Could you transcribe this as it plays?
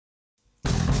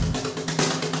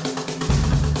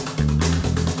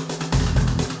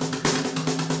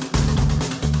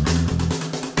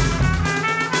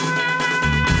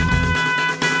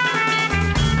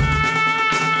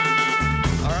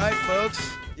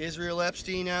Israel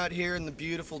Esptein out here in the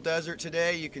beautiful desert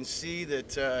today. You can see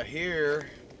that here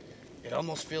it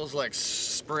almost feels like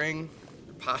spring,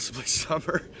 possibly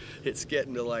summer. It's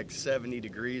getting to like 70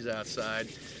 degrees outside.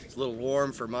 It's a little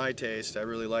warm for my taste. I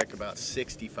really like about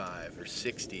 65 or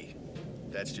 60.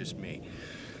 That's just me.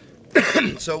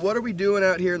 So what are we doing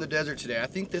out here in the desert today? I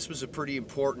think this was a pretty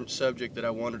important subject that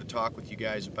I wanted to talk with you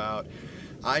guys about.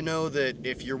 I know that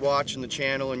if you're watching the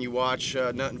channel and you watch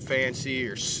Nuttin' Fancy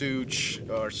or Such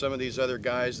or some of these other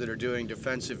guys that are doing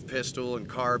defensive pistol and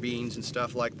carbines and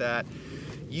stuff like that,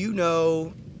 you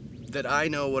know that I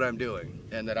know what I'm doing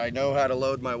and that I know how to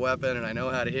load my weapon and I know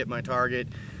how to hit my target.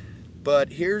 But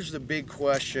here's the big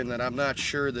question that I'm not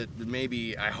sure that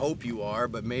maybe, I hope you are,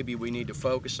 but maybe we need to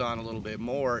focus on a little bit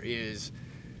more is,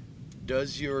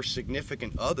 does your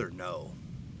significant other know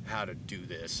how to do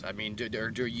this? I mean, do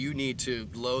you need to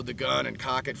load the gun and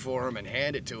cock it for them and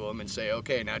hand it to them and say,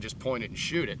 okay, now just point it and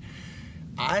shoot it?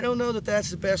 I don't know that that's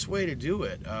the best way to do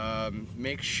it. I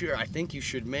think you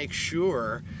should make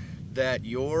sure that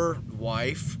your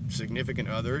wife, significant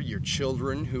other, your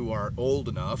children who are old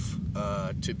enough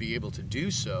to be able to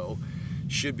do so,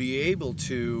 should be able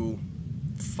to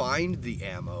find the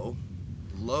ammo,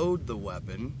 load the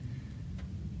weapon,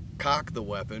 cock the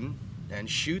weapon, and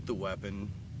shoot the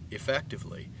weapon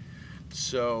effectively.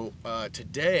 So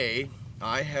today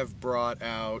I have brought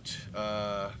out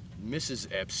Mrs.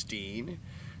 Esptein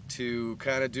to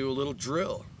kind of do a little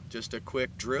drill, just a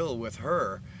quick drill with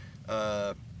her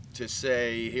to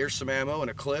say, here's some ammo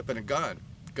and a clip and a gun,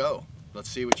 go, let's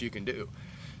see what you can do.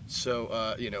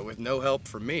 So you know, with no help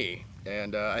from me.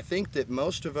 And I think that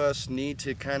most of us need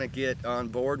to kind of get on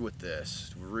board with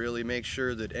this, really make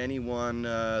sure that anyone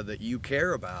that you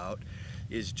care about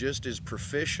is just as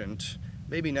proficient,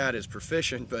 maybe not as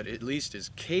proficient, but at least as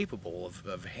capable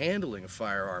of handling a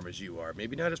firearm as you are.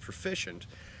 Maybe not as proficient,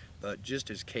 but just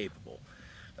as capable.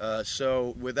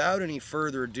 So without any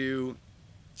further ado,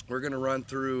 we're going to run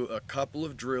through a couple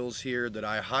of drills here that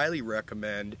I highly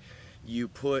recommend you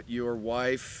put your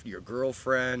wife, your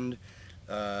girlfriend,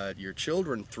 your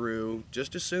children through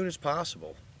just as soon as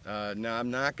possible. Now, I'm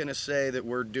not going to say that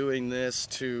we're doing this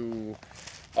to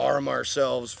arm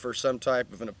ourselves for some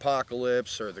type of an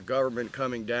apocalypse or the government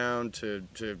coming down to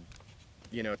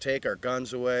you know, take our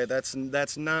guns away. That's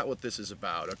not what this is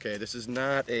about, okay? This is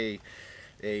not a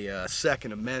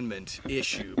Second Amendment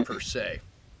issue per se.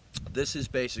 This is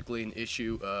basically an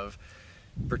issue of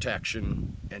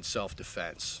protection and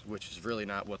self-defense, which is really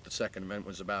not what the Second Amendment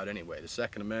was about anyway. The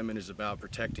Second Amendment is about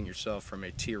protecting yourself from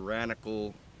a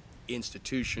tyrannical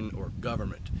institution or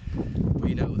government.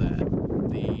 We know that.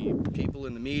 The people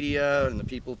in the media and the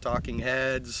people talking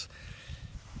heads,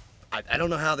 I don't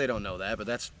know how they don't know that, but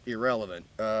that's irrelevant.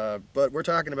 But we're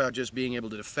talking about just being able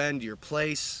to defend your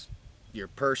place, your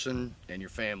person, and your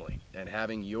family, and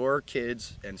having your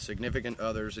kids and significant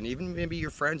others, and even maybe your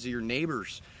friends or your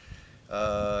neighbors,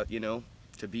 you know,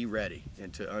 to be ready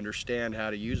and to understand how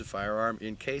to use a firearm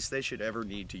in case they should ever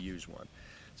need to use one.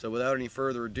 So without any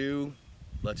further ado,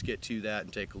 let's get to that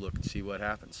and take a look and see what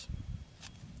happens.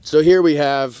 So here we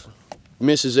have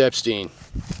Mrs. Esptein.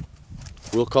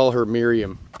 We'll call her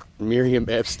Miriam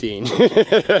Esptein.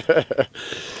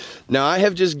 Now I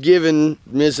have just given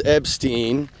Ms.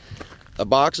 Esptein a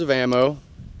box of ammo,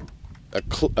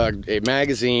 a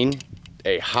magazine,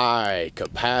 a high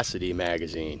capacity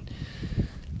magazine.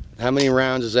 How many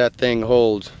rounds does that thing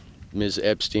hold, Ms.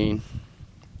 Esptein?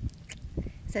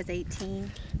 It says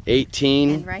 18. 18?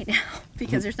 And right now,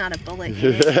 because there's not a bullet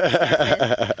in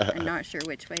it, I'm not sure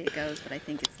which way it goes, but I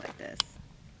think it's like this.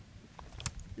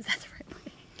 Is that the right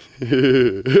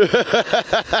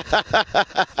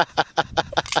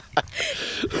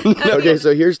way? Okay,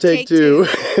 so here's take two.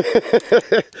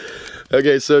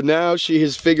 Okay, so now she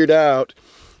has figured out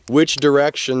which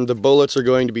direction the bullets are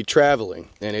going to be traveling,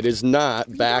 and it is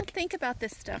not back. You don't think about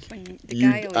this stuff when the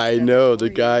guy always I know,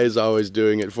 the guy is always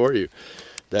doing it for you.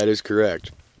 That is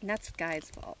correct. And that's the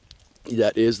guy's fault.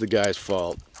 That is the guy's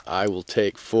fault. I will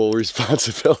take full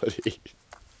responsibility.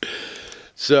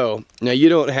 So, now you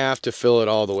don't have to fill it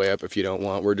all the way up if you don't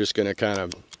want. We're just going to kind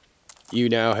of, you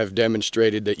now have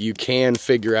demonstrated that you can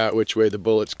figure out which way the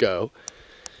bullets go,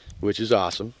 which is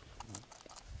awesome.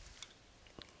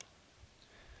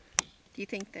 Do you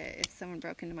think that if someone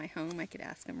broke into my home, I could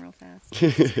ask them real fast?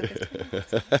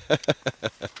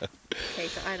 Okay,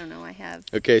 so I don't know, I have...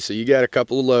 Okay, so you got a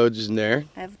couple of loads in there.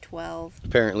 I have 12.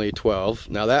 Apparently 12.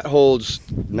 Now that holds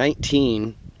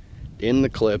 19 in the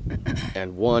clip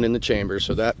and 1 in the chamber.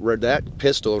 So that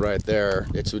pistol right there,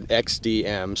 it's an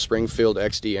XDM, Springfield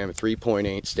XDM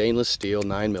 3.8 stainless steel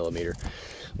 9mm,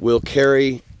 will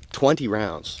carry 20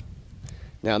 rounds.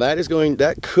 Now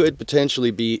that could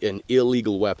potentially be an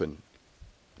illegal weapon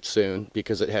soon,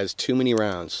 because it has too many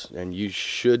rounds, and you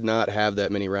should not have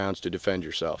that many rounds to defend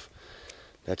yourself.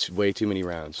 That's way too many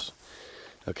rounds.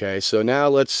 Okay, so now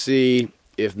let's see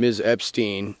if Ms.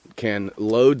 Esptein can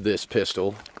load this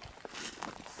pistol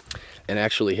and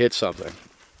actually hit something.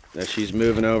 Now she's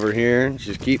moving over here.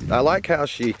 I like how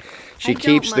she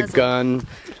keeps the gun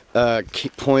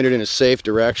pointed in a safe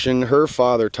direction. Her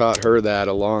father taught her that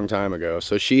a long time ago.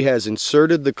 So she has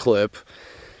inserted the clip.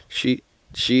 She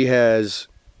has.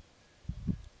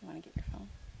 You want to get your phone?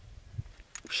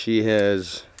 She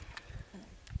has.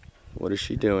 What is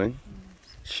she doing?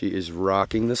 She is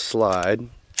rocking the slide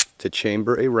to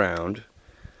chamber a round.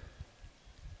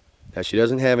 Now she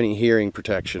doesn't have any hearing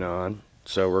protection on,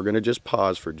 so we're going to just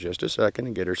pause for just a second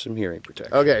and get her some hearing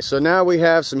protection. Okay, so now we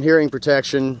have some hearing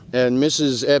protection, and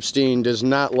Mrs. Esptein does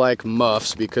not like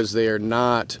muffs because they are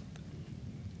not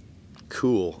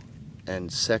cool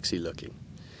and sexy looking.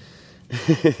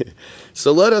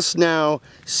 So let us now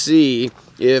see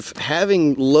if,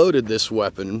 having loaded this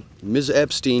weapon, Ms.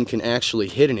 Esptein can actually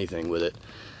hit anything with it.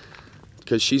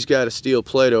 Because she's got a steel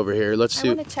plate over here. Let's see.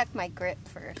 I want to check my grip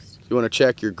first. You want to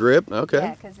check your grip? Okay.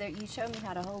 Yeah, because you showed me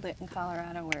how to hold it in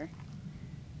Colorado, where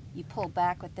you pull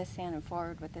back with this hand and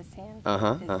forward with this hand.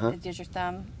 Is your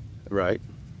thumb? Right.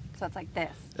 So it's like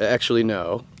this. Actually,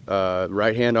 no.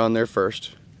 Right hand on there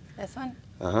first. This one?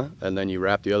 And then you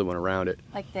wrap the other one around it.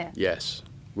 Like this? Yes.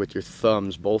 With your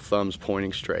thumbs, both thumbs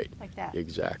pointing straight. Like that?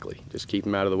 Exactly. Just keep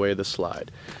them out of the way of the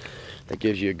slide. That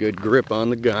gives you a good grip on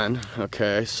the gun.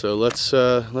 Okay, so let's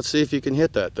see if you can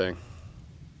hit that thing.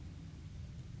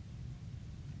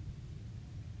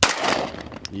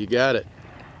 You got it.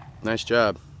 Nice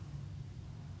job.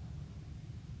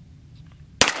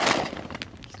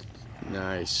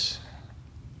 Nice.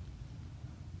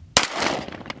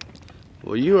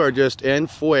 Well, you are just en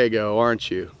fuego, aren't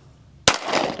you?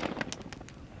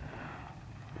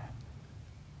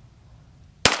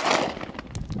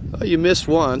 Oh, you missed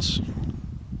once.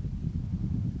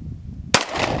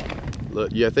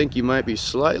 Look, I think you might be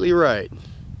slightly right.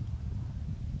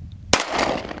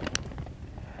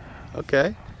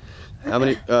 Okay. How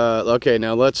many? Okay,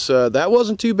 now let's. That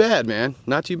wasn't too bad, man.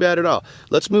 Not too bad at all.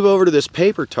 Let's move over to this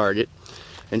paper target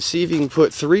and see if you can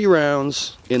put 3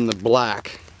 rounds in the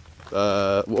black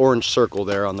orange circle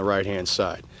there on the right-hand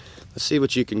side. Let's see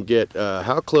what you can get.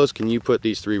 How close can you put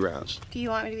these 3 rounds? Do you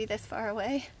want me to be this far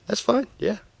away? That's fine.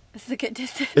 Yeah. This is a good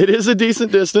distance. It is a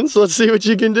decent distance. Let's see what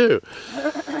you can do.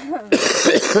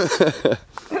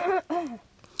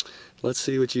 Let's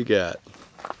see what you got.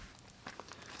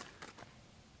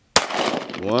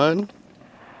 1,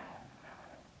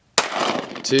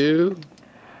 2,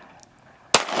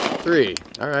 3.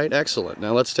 All right, excellent.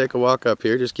 Now let's take a walk up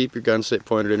here. Just keep your gun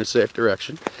pointed in a safe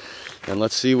direction. And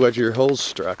let's see what your holes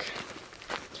struck.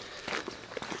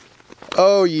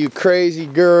 Oh, you crazy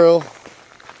girl.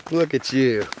 Look at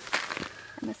you.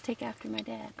 I must take after my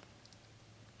dad.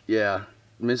 Yeah,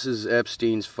 Mrs.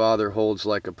 Espstein's father holds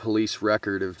like a police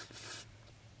record of,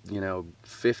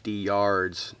 50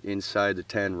 yards inside the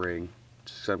 10 ring.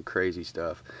 Some crazy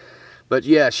stuff. But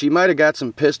yeah, she might have got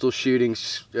some pistol shooting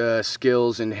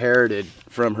skills inherited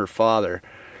from her father,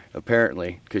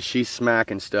 apparently, because she's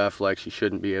smacking stuff like she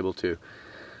shouldn't be able to.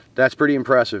 That's pretty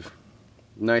impressive.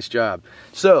 Nice job.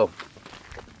 So,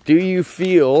 do you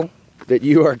feel that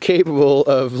you are capable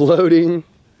of loading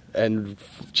and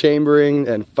chambering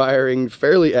and firing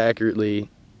fairly accurately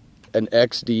an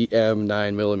XDM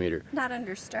 9mm? Not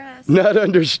under stress. Not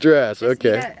under stress,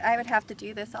 okay. Yeah, I would have to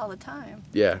do this all the time.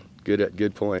 Yeah,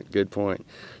 good point, good point.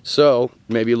 So,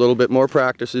 maybe a little bit more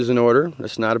practice is in order.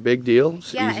 That's not a big deal.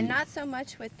 It's yeah, easy. and not so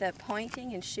much with the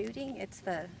pointing and shooting, it's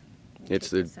the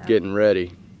getting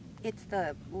ready. It's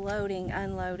the loading,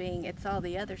 unloading, it's all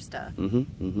the other stuff.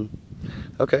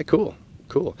 Okay, cool.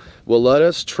 Well, let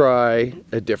us try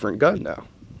a different gun now.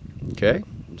 Okay?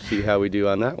 See how we do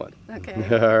on that one. Okay.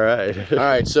 All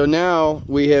right, so now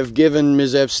we have given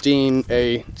Ms. Esptein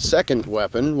a second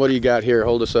weapon. What do you got here?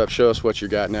 Hold us up, show us what you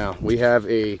got now. We have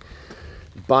a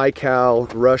Baikal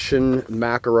Russian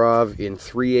Makarov in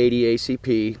 380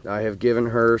 ACP. I have given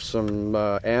her some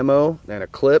ammo and a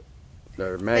clip,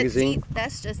 or magazine. But see,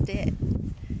 that's just it.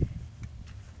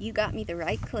 You got me the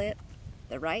right clip,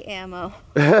 the right ammo.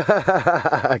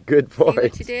 Good point. See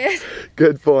what you did?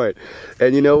 Good point.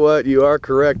 And you know what? You are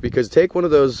correct, because take one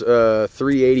of those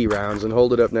 380 rounds and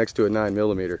hold it up next to a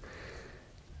 9mm.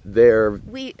 They're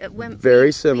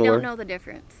very similar. We don't know the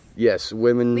difference. Yes,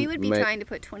 women. We would be trying to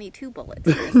put 22 bullets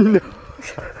in this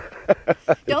thing.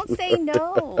 Don't say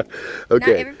no.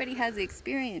 Okay. Not everybody has the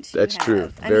experience you That's have.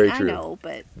 true. I Very mean, true. I know,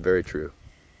 but very true.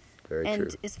 Very true.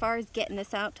 And as far as getting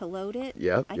this out to load it,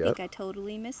 I think I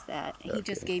totally missed that. Okay. He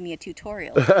just gave me a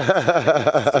tutorial.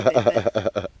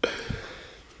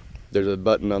 There's a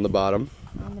button on the bottom.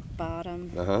 On the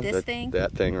bottom. This thing?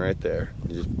 That thing right there.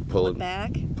 You just pull it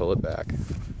back? Pull it back.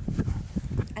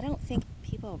 I don't think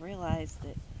people realize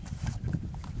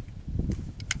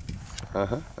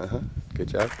that. Good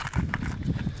job.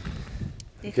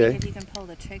 They think if you can pull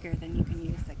the trigger, then you can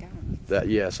use the gun.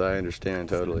 Yes, I understand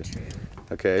totally. That's not true.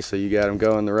 Okay, so you got him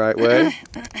going the right way.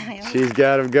 She's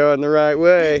got him going the right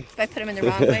way. If I put him in the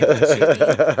wrong way, will it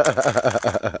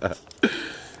shoot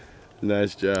me?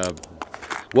 Nice job.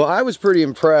 Well, I was pretty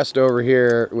impressed over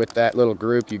here with that little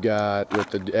group you got with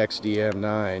the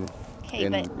XDM9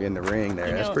 in the ring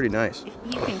there. That's pretty nice.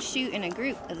 You can shoot in a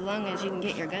group as long as you can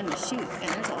get your gun to shoot, and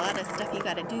there's a lot of stuff you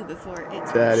got to do before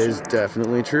it's That is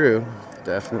definitely true.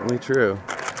 Definitely true.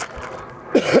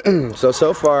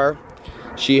 So far,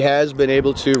 she has been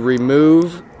able to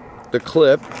remove the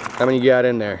clip. How many you got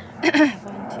in there? 1, 2,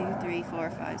 3, 4,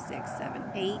 5, 6, 7,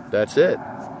 8. That's it.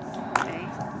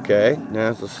 Okay, now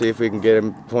let's see if we can get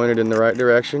them pointed in the right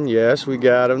direction. Yes, we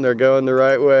got them. They're going the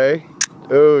right way.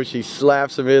 Oh, she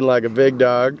slaps them in like a big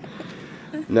dog.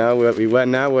 Now what you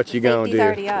gonna do?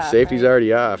 The safety's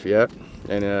already off. Yep.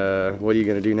 And what are you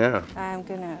gonna do now?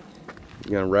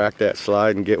 You gonna rack that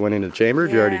slide and get one into the chamber? Or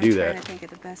did you already do that? I'm trying to think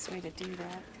of the best way to do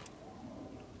that.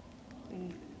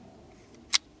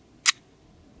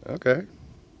 Okay.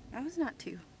 That was not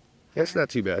too. That's not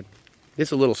too bad.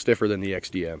 It's a little stiffer than the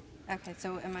XDM. Okay,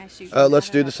 so am I shooting? Let's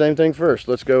do the same thing first.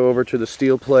 Let's go over to the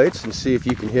steel plates and see if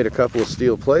you can hit a couple of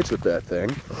steel plates with that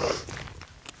thing.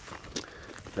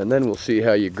 And then we'll see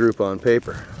how you group on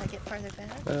paper. If I get farther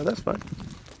back? That's fine.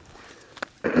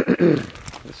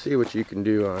 Let's see what you can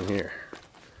do on here.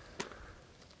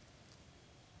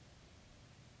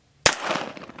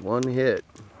 One hit.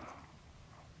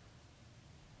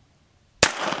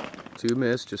 2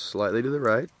 miss, just slightly to the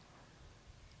right.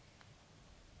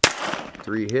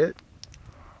 3 hit.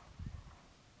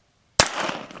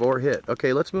 4 hit.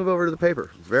 Okay, let's move over to the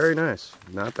paper. Very nice.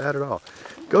 Not bad at all.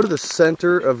 Go to the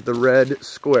center of the red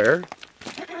square.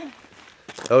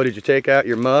 Oh, did you take out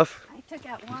your muff? I took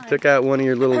out one. Took out one of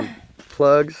your little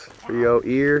plugs for your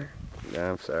ear.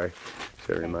 No, I'm sorry.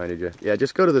 Should have reminded you. Yeah,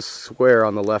 just go to the square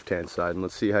on the left-hand side and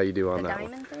let's see how you do on that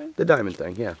one. The diamond thing? The diamond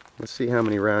thing, yeah. Let's see how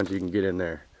many rounds you can get in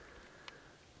there.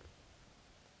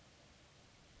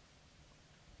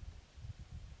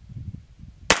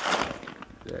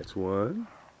 That's 1.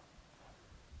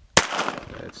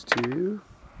 That's 2.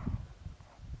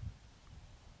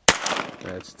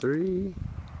 That's 3.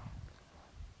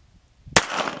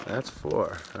 That's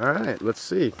 4. All right, let's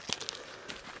see.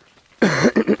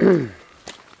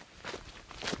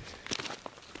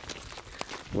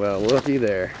 Well, looky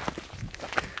there.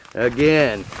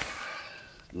 Again,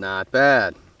 not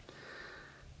bad.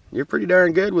 You're pretty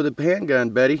darn good with a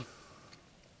handgun, Betty.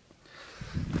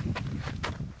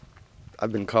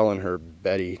 I've been calling her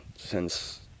Betty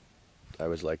since I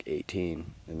was like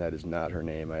 18, and that is not her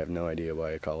name. I have no idea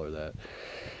why I call her that.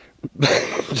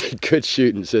 Good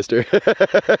shooting, sister.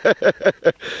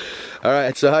 All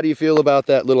right, so how do you feel about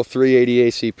that little 380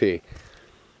 ACP?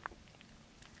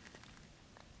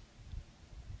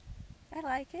 I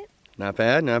like it. Not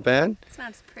bad, not bad? It's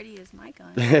not as pretty as my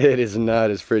gun. It is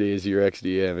not as pretty as your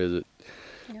XDM, is it?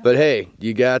 No. But hey,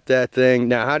 you got that thing.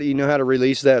 Now, how do you know how to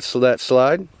release that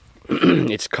slide?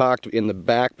 It's cocked in the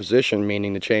back position,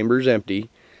 meaning the chamber's empty.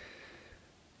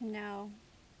 No,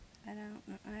 I don't.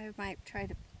 I might try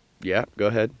to. Yeah, go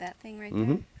ahead. That thing right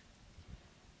there.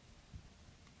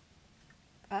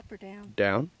 Up or down?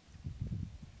 Down.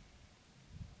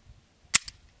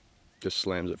 Just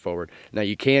slams it forward. Now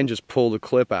you can just pull the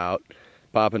clip out,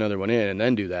 pop another one in, and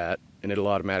then do that, and it'll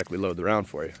automatically load the round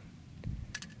for you.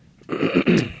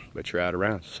 But you're out of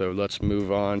rounds. So let's move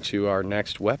on to our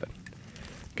next weapon.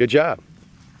 Good job.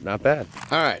 Not bad.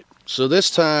 All right, so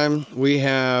this time we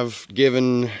have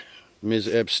given Ms.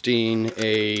 Esptein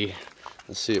a,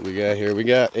 let's see what we got here. We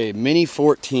got a Mini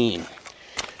 14.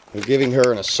 We're giving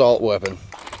her an assault weapon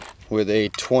with a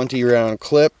 20-round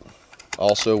clip.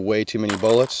 Also way too many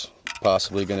bullets.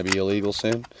 Possibly going to be illegal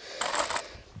soon.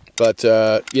 But,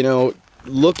 you know,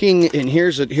 looking, and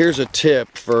here's a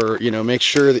tip for, you know, make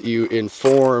sure that you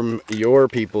inform your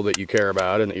people that you care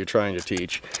about and that you're trying to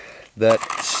teach, that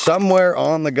somewhere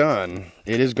on the gun,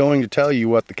 it is going to tell you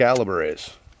what the caliber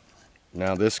is.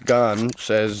 Now, this gun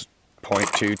says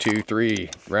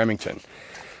 .223 Remington,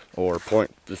 or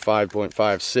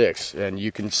 .5.56, and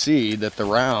you can see that the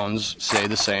rounds say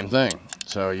the same thing.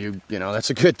 So you know, that's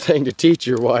a good thing to teach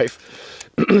your wife.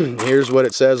 Here's what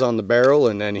it says on the barrel,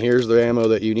 and then here's the ammo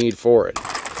that you need for it.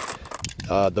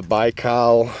 The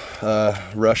Baikal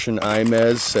Russian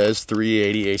IMES says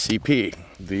 380 ACP.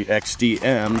 The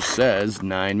XDM says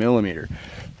 9mm,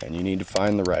 and you need to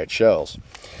find the right shells.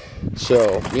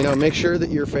 So, you know, make sure that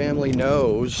your family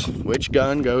knows which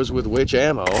gun goes with which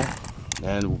ammo,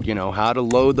 and, you know, how to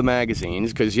load the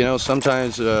magazines, because, you know,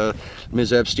 sometimes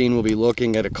Ms. Esptein will be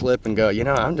looking at a clip and go, you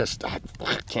know,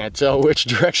 I can't tell which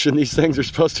direction these things are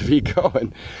supposed to be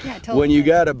going. Yeah, totally. When you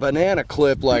got a banana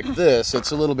clip like this,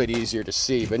 it's a little bit easier to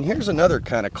see. But here's another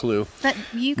kind of clue. But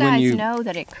you guys know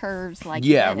that it curves like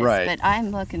yeah, this, right. But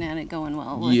I'm looking at it going,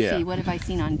 well, let's see, what have I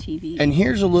seen on TV? And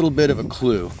here's a little bit of a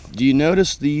clue. Do you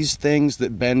notice these things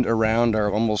that bend around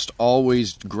are almost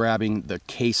always grabbing the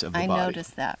case of the body? I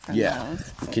noticed that from those.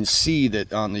 You can see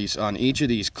that on each of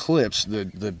these clips,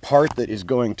 the part that is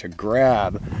going to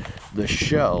grab the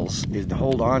shells, is to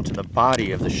hold on to the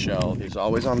body of the shell, is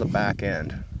always on the back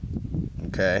end.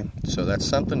 Okay, so that's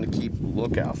something to keep a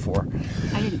lookout for.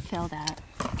 I didn't fill that.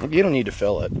 You don't need to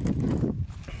fill it.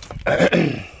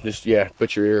 Just, yeah,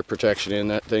 put your ear protection in.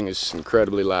 That thing is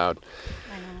incredibly loud.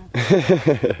 I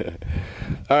know.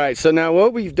 All right, so now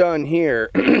what we've done here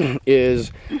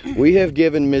is we have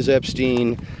given Ms.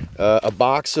 Esptein a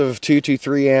box of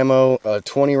 223 ammo, a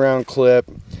 20-round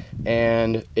clip,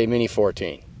 and a Mini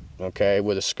 14, okay,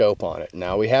 with a scope on it.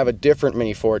 Now we have a different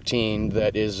Mini 14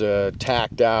 that is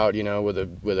tacked out, you know, with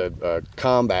a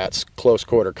close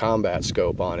quarter combat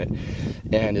scope on it.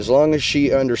 And as long as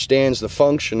she understands the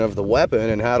function of the weapon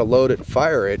and how to load it and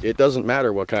fire it, it doesn't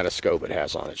matter what kind of scope it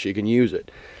has on it. She can use it.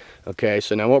 Okay,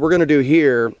 so now what we're going to do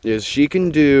here is she can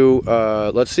do,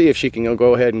 let's see if she can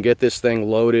go ahead and get this thing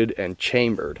loaded and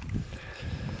chambered.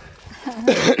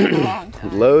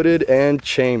 Loaded and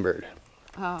chambered.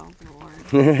 Oh, Lord.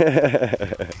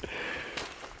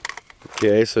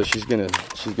 Okay, so she's gonna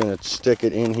stick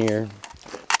it in here.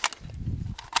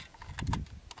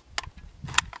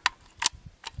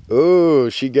 Oh,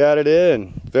 she got it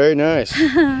in. Very nice.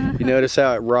 You notice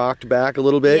how it rocked back a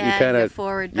little bit? Yeah, you kind of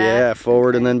forward, back. Yeah,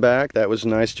 forward and then back. That was a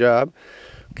nice job.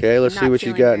 Okay, let's see what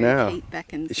you got now.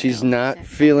 She's not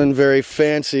feeling very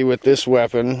fancy with this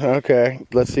weapon. Okay,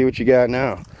 let's see what you got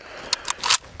now.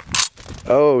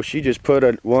 Oh, she just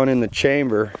put one in the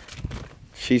chamber.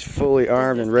 She's fully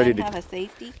armed and ready to. Does this have a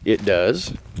safety? It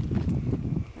does.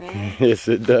 Really? Yes,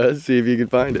 it does. See if you can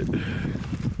find it.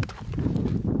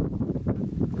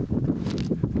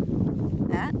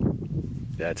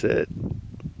 That's it.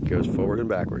 Goes forward and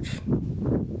backwards.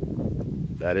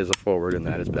 That is a forward, and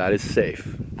that is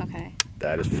safe. Okay.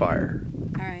 That is fire.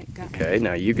 All right, got it. Okay,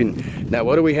 now you can. Now,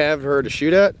 what do we have her to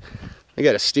shoot at? We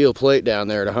got a steel plate down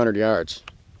there at 100 yards.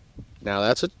 Now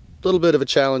that's a little bit of a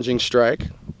challenging strike.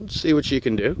 Let's see what you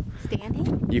can do.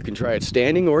 Standing? You can try it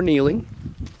standing or kneeling,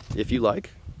 if you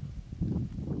like.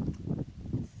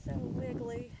 So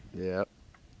wiggly. Yep.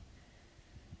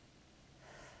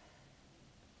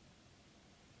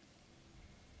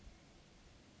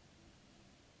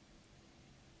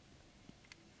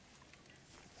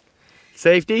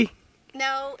 Safety?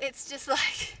 No, it's just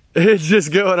like... It's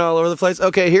just going all over the place.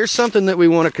 Okay, here's something that we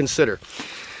want to consider.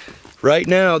 Right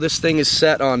now, this thing is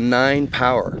set on 9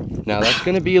 power. Now, that's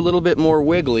going to be a little bit more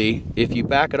wiggly. If you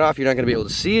back it off, you're not going to be able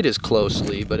to see it as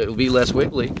closely, but it'll be less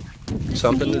wiggly. This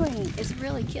feeling is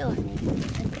really killing me. I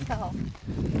think I'll...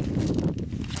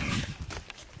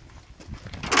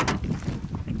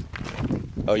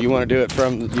 Oh, you want to do it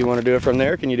from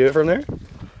there? Can you do it from there?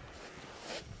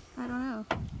 I don't know.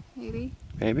 Maybe.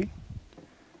 Maybe.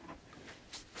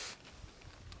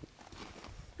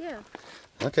 Yeah.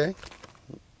 Okay.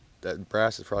 That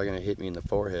brass is probably going to hit me in the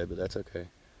forehead, but that's okay.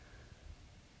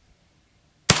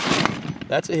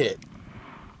 That's a hit.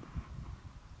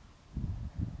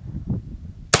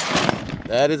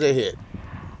 That is a hit.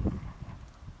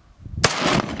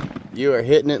 You are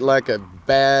hitting it like a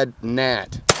bad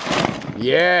gnat.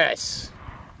 Yes!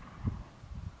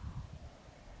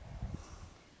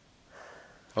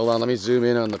 Hold on, let me zoom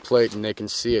in on the plate and they can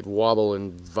see it wobble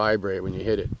and vibrate when you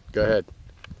hit it. Go ahead.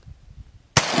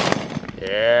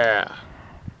 Yeah.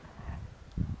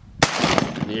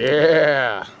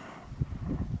 Yeah.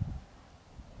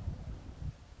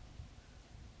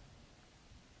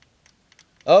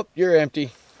 Oh, you're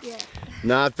empty. Yeah.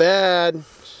 Not bad.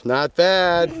 Not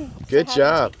bad. Good So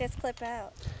job. how do I take this clip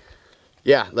out?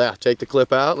 Yeah, take the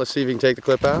clip out. Let's see if you can take the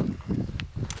clip out.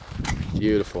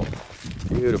 Beautiful.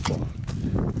 Beautiful.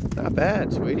 Not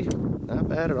bad, sweetie. Not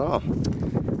bad at all.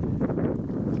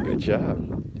 Good job.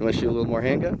 You want to shoot a little more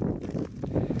handgun?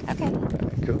 Okay. All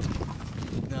right, cool.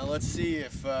 Now let's see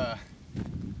if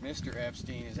Mr.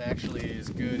 Esptein is actually as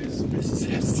good as Mrs.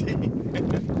 Esptein.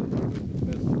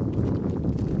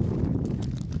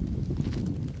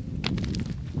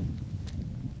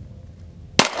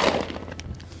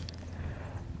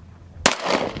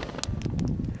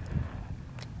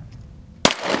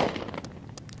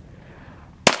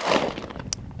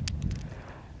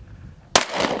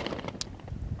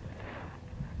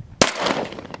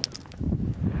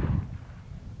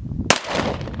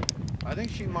 I think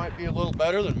she might be a little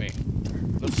better than me.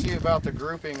 Let's see about the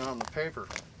grouping on the paper.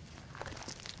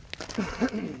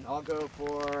 I'll go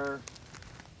for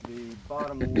the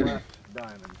bottom left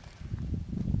diamond.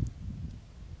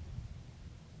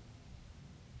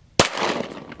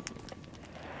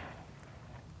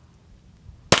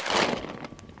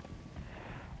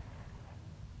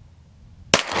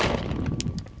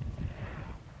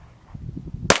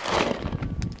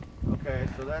 Okay,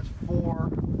 so that's 4.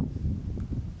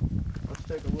 Let's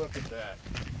take a look at that.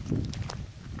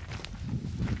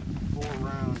 4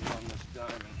 rounds on this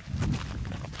diamond.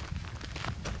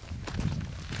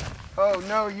 Oh,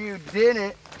 no, you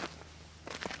didn't.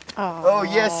 Oh,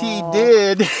 yes, he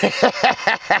did.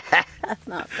 That's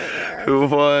not fair.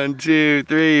 1, 2,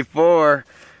 3, 4.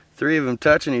 3 of them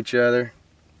touching each other.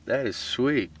 That is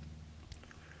sweet.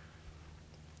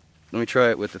 Let me try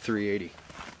it with the 380.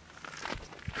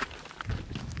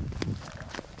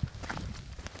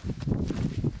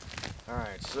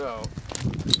 Alright, so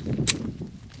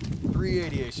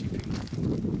 380 ACP.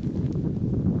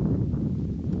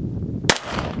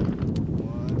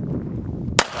 1,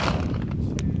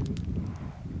 2,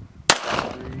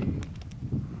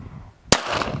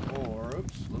 3, 4.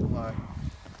 Oops, a little high.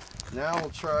 Now we'll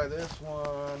try this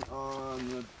one on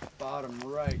the bottom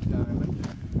right diamond.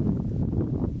 1,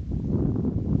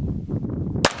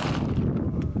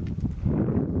 2, 3.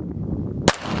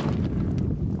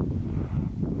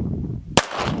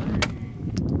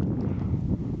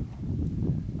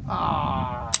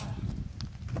 Ah!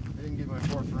 I didn't get my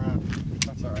 4th round.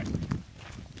 That's alright.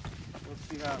 Let's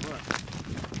see how it looks.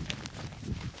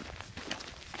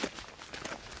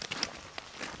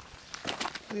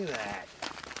 Look at that.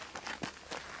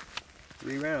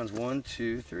 3 rounds. 1,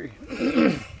 2, 3.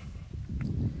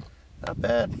 Not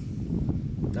bad.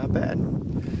 Not bad.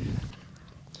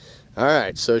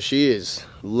 Alright, so she is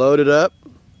loaded up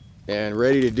and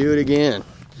ready to do it again.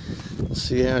 Let's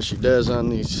see how she does on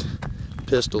these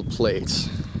pistol plates.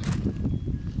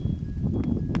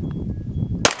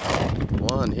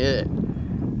 1 hit.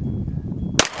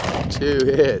 2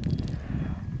 hit.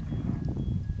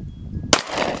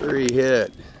 3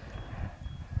 hit.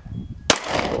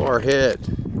 4 hit.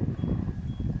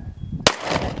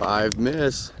 5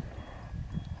 miss.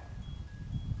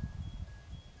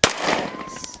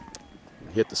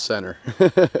 Hit the center.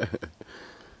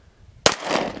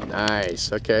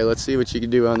 Nice. Okay, let's see what you can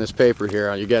do on this paper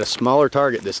here. You got a smaller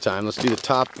target this time. Let's do the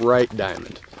top right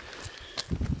diamond.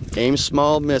 Aim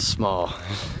small, miss small.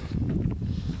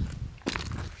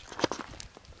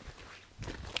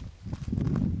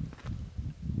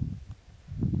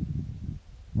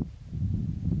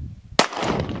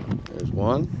 There's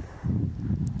 1.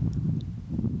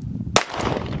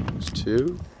 There's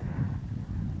 2.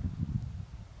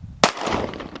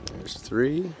 There's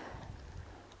 3.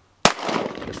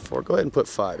 There's 4. Go ahead and put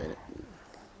 5 in it.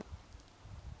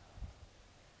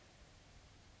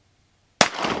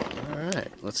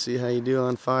 Alright, let's see how you do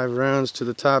on 5 rounds to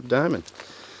the top diamond.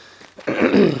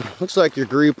 Looks like your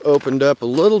group opened up a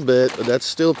little bit, but that's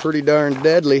still pretty darn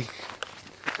deadly.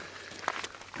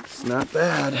 It's not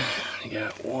bad. You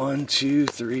got 1, 2,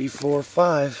 3, 4,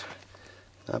 5.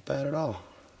 Not bad at all.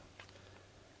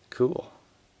 Cool.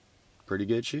 Pretty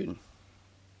good shooting.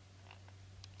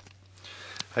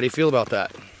 How do you feel about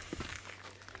that?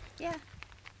 Yeah.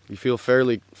 You feel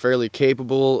fairly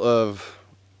capable of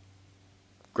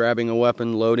grabbing a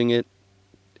weapon, loading it,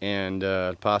 and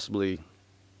possibly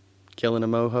killing a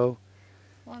moho?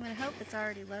 Well, I'm going to hope it's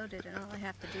already loaded and all I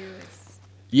have to do is...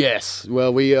 Yes.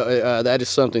 Well, we that is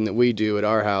something that we do at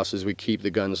our house, is we keep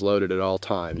the guns loaded at all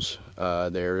times.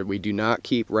 We do not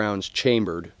keep rounds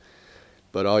chambered,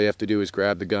 but all you have to do is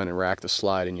grab the gun and rack the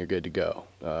slide and you're good to go.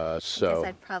 I guess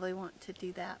I'd probably want to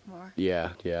do that more. Yeah,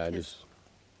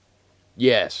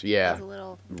 yes, yeah. A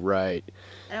little, right.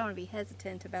 I don't want to be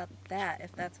hesitant about that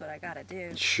if that's what I got to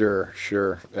do.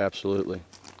 Sure, absolutely.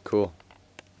 Cool.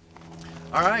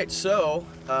 All right, so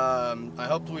I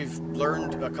hope we've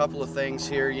learned a couple of things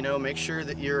here. You know, make sure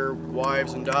that your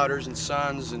wives and daughters and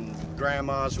sons and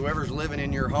grandmas, whoever's living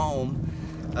in your home,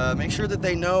 make sure that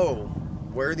they know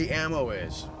where the ammo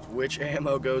is, which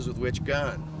ammo goes with which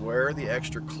gun, where are the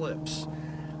extra clips,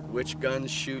 which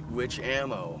guns shoot which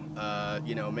ammo.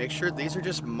 You know, make sure these are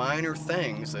just minor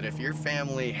things that if your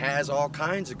family has all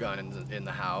kinds of guns in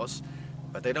the house,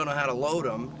 but they don't know how to load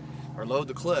them, or load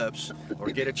the clips, or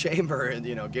get a chamber and,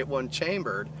 you know, get one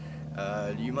chambered,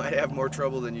 you might have more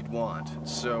trouble than you'd want.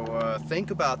 So think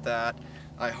about that.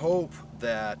 I hope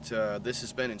that this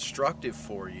has been instructive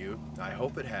for you. I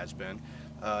hope it has been.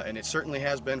 And it certainly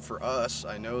has been for us.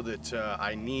 I know that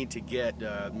I need to get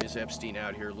Ms. Esptein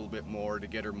out here a little bit more to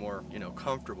get her more, you know,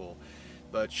 comfortable.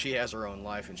 But she has her own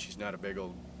life and she's not a big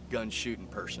old gun shooting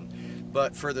person.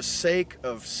 But for the sake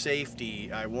of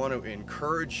safety, I want to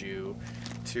encourage you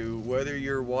to, whether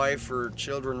your wife or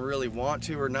children really want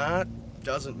to or not,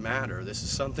 doesn't matter. This is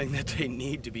something that they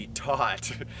need to be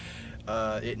taught.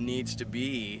 It needs to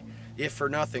be, if for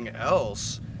nothing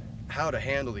else, how to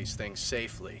handle these things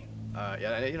safely.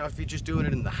 You know, if you're just doing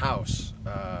it in the house,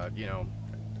 you know,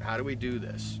 how do we do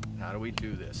this? How do we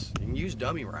do this? You can use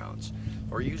dummy rounds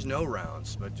or use no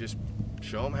rounds, but just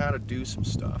show them how to do some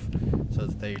stuff so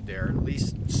that they're at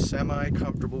least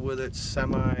semi-comfortable with it,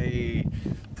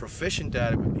 semi-proficient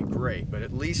at it would be great, but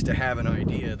at least to have an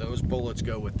idea, those bullets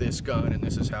go with this gun and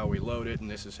this is how we load it and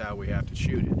this is how we have to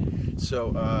shoot it.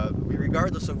 So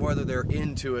regardless of whether they're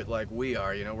into it like we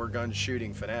are, you know, we're gun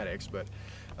shooting fanatics, but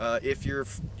if your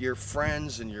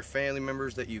friends and your family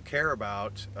members that you care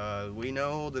about, we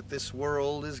know that this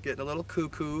world is getting a little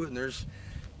cuckoo and there's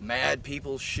mad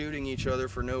people shooting each other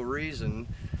for no reason.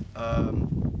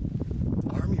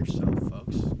 Arm yourself,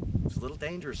 folks. It's a little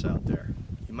dangerous out there.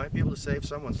 You might be able to save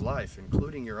someone's life,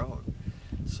 including your own.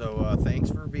 So thanks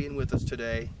for being with us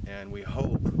today, and we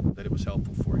hope that it was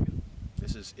helpful for you.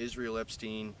 This is Israel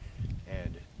Esptein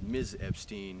and Ms.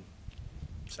 Esptein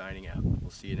signing out.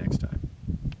 We'll see you next time.